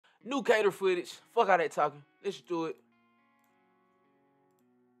New Kader footage. Fuck all that talking. Let's do it.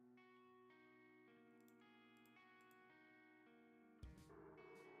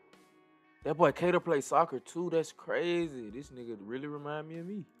 That boy Kader plays soccer too. That's crazy. This nigga really remind me of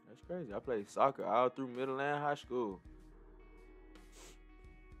me. That's crazy. I played soccer all through middle and high school.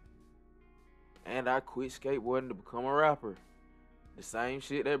 And I quit skateboarding to become a rapper. The same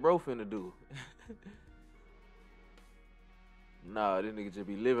shit that bro finna do. Nah, this nigga just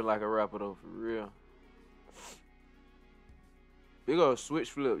be living like a rapper though, for real. Big old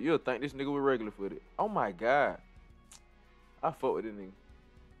switch flip. You'll think this nigga was regular footed. Oh my god. I fuck with this nigga.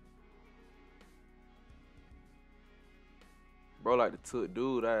 Bro like the took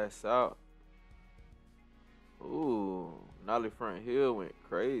dude ass out. Ooh, Nolly front heel went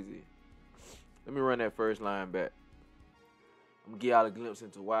crazy. Let me run that first line back. I'm gonna give y'all a glimpse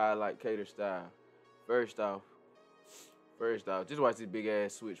into why I like Kader style. First off, just watch this big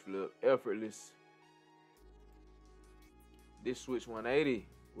ass switch flip. Effortless. This switch 180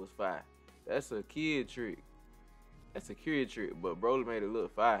 was fire. That's a kid trick. That's a kid trick, but bro made it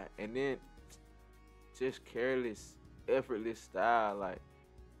look fire. And then just careless, effortless style. Like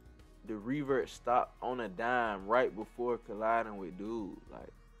the revert stopped on a dime right before colliding with dude. Like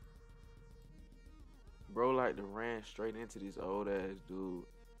bro like to ran straight into this old ass dude.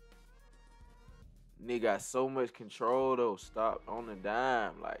 Nigga got so much control though. Stopped on a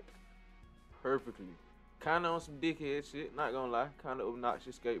dime, like perfectly. Kinda on some dickhead shit, not gonna lie. Kinda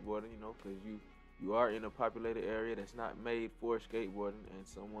obnoxious skateboarding, you know, cause you are in a populated area that's not made for skateboarding, and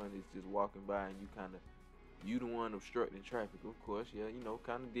someone is just walking by and you the one obstructing traffic, of course. Yeah, you know,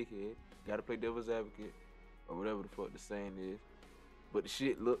 kinda dickhead. Gotta play devil's advocate or whatever the fuck the saying is. But the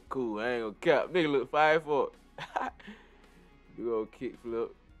shit look cool. I ain't gonna cap. Nigga look fire for it. Big old kick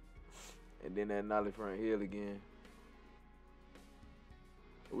flip. And then that nollie front heel again.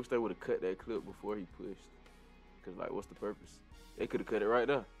 I wish they would have cut that clip before he pushed. Cause like, what's the purpose? They could have cut it right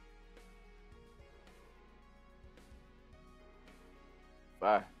there.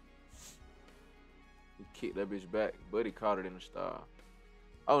 Fire. He kicked that bitch back. Buddy caught it in the style.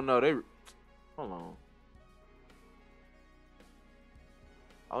 Oh no, they... Hold on.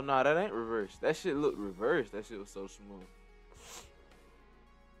 Oh no, that ain't reversed. That shit looked reversed. That shit was so smooth.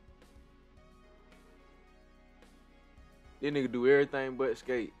 This nigga do everything but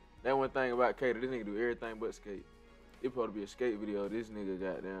skate. That one thing about Kader, this nigga do everything but skate. It supposed to be a skate video. This nigga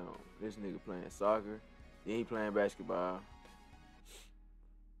got down. This nigga playing soccer. Then he playing basketball.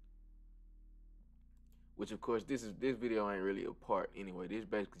 Which of course this video ain't really a part anyway. This is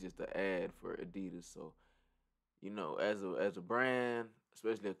basically just an ad for Adidas. So, you know, as a brand,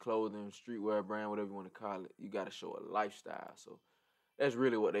 especially a clothing, streetwear brand, whatever you want to call it, you gotta show a lifestyle. So that's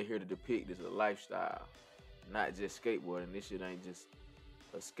really what they're here to depict, is a lifestyle. Not just skateboarding. This shit ain't just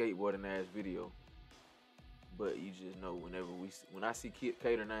a skateboarding ass video. But you just know when I see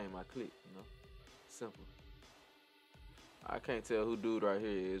Kader name, I click, you know? Simple. I can't tell who dude right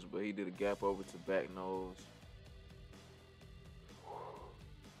here is, but he did a gap over to back nose.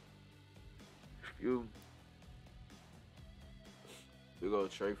 You big old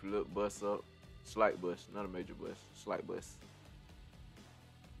tray flip, bust up. Slight bust, not a major bust. Slight bust.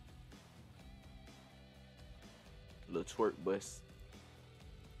 Little twerk bust.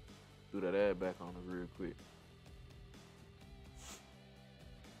 Threw that ad back on her real quick.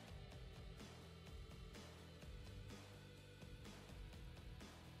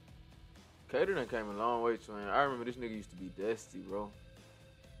 Kader done came a long way, twin. I remember this nigga used to be dusty, bro.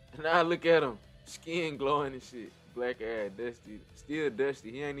 And now I look at him, skin glowing and shit. Black ass, dusty. Still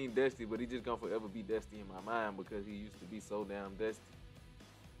dusty. He ain't even dusty, but he just gonna forever be dusty in my mind because he used to be so damn dusty.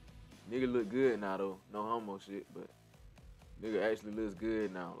 Nigga look good now though. No homo shit, but nigga actually looks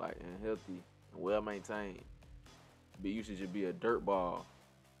good now, like, and healthy and well maintained. But you should just be a dirt ball.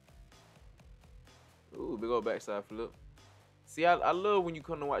 Ooh, big old backside flip. See, I love when you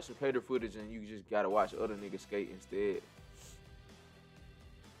come to watch some Kader footage and you just gotta watch other niggas skate instead.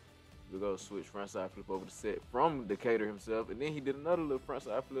 Big old switch frontside flip over the set from the Kader himself, and then he did another little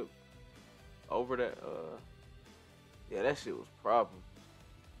frontside flip over that. Yeah, that shit was proper.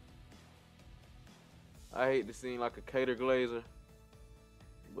 I hate to seem like a Kader glazer,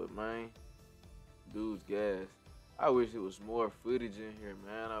 but man, dude's gas. I wish it was more footage in here,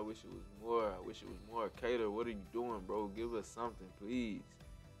 man. I wish it was more. I wish it was more. Kader, what are you doing, bro? Give us something, please.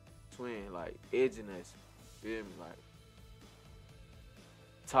 Twin, like, edging us. Feel me? Like,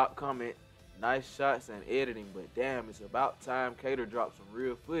 top comment, nice shots and editing, but damn, it's about time Kader dropped some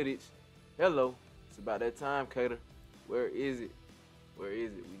real footage. Hello, it's about that time, Kader. Where is it? Where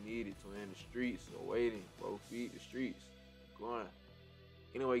is it? We need it, twin. The streets are waiting, bro. Feed the streets. Going.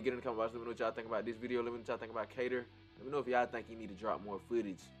 Anyway, get in the comment box. Let me know what y'all think about this video. Let me know what y'all think about Kader. Let me know if y'all think he need to drop more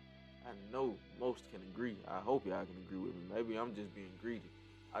footage. I know most can agree. I hope y'all can agree with me. Maybe I'm just being greedy.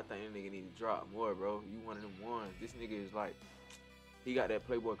 I think that nigga need to drop more, bro. You one of them ones. This nigga is like, he got that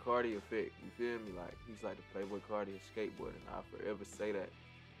Playboy Cardi effect. You feel me? Like, he's like the Playboy Cardi of skateboarding. I'll forever say that.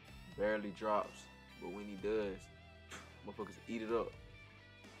 Barely drops, but when he does, motherfuckers eat it up.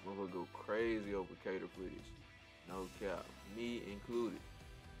 Motherfuckers go crazy over Kader footage. No cap. Me included.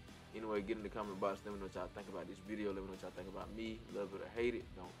 Anyway, get in the comment box. Let me know what y'all think about this video. Let me know what y'all think about me. Love it or hate it.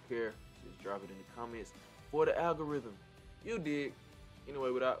 Don't care. Just drop it in the comments for the algorithm. You dig.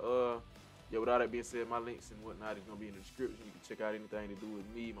 Anyway, without all that being said, my links and whatnot is gonna be in the description. You can check out anything to do with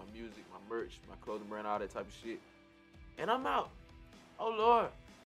me, my music, my merch, my clothing brand, all that type of shit. And I'm out. Oh Lord.